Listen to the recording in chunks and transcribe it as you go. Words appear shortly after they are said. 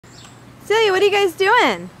Celia, what are you guys doing?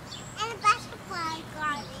 And a butterfly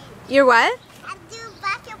garden. You're what? I'm doing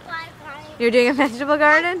butterfly garden. You're doing a vegetable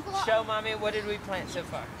garden? Show Mommy, what did we plant so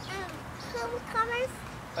far? Cucumbers.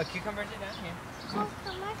 Oh, cucumbers are down here.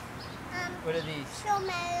 Cucumbers. What are these?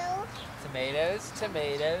 Tomato. Tomatoes.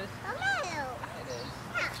 Tomatoes. Tomato.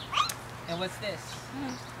 Tomatoes. And what's this?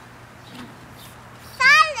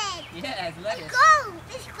 Salad. Yeah, it's lettuce. Go.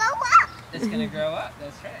 Just grow up. It's gonna grow up.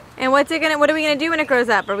 That's right. And what are we gonna do when it grows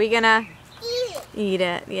up? Are we gonna Eat it. eat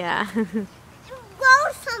it? Yeah.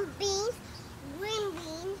 Grow some beans. Green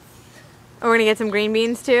beans. Oh, we're gonna get some green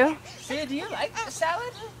beans too? Celia, do you like the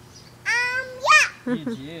salad? Yeah. You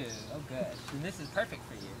do. Oh, good. And this is perfect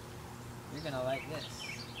for you. You're gonna like this.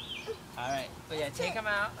 All right. But yeah, take them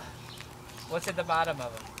out. What's at the bottom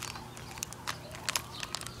of them?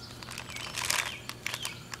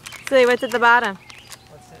 Celia, what's at the bottom?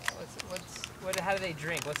 How do they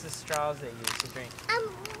drink? What's the straws they use to drink?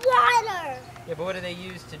 Water. Yeah, but what do they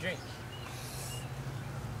use to drink?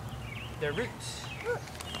 Their roots.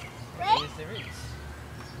 They use the roots.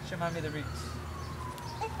 Show Mommy the roots.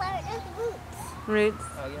 It's where there's roots. Roots.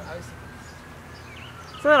 Oh, yeah, I was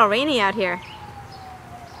It's a little rainy out here.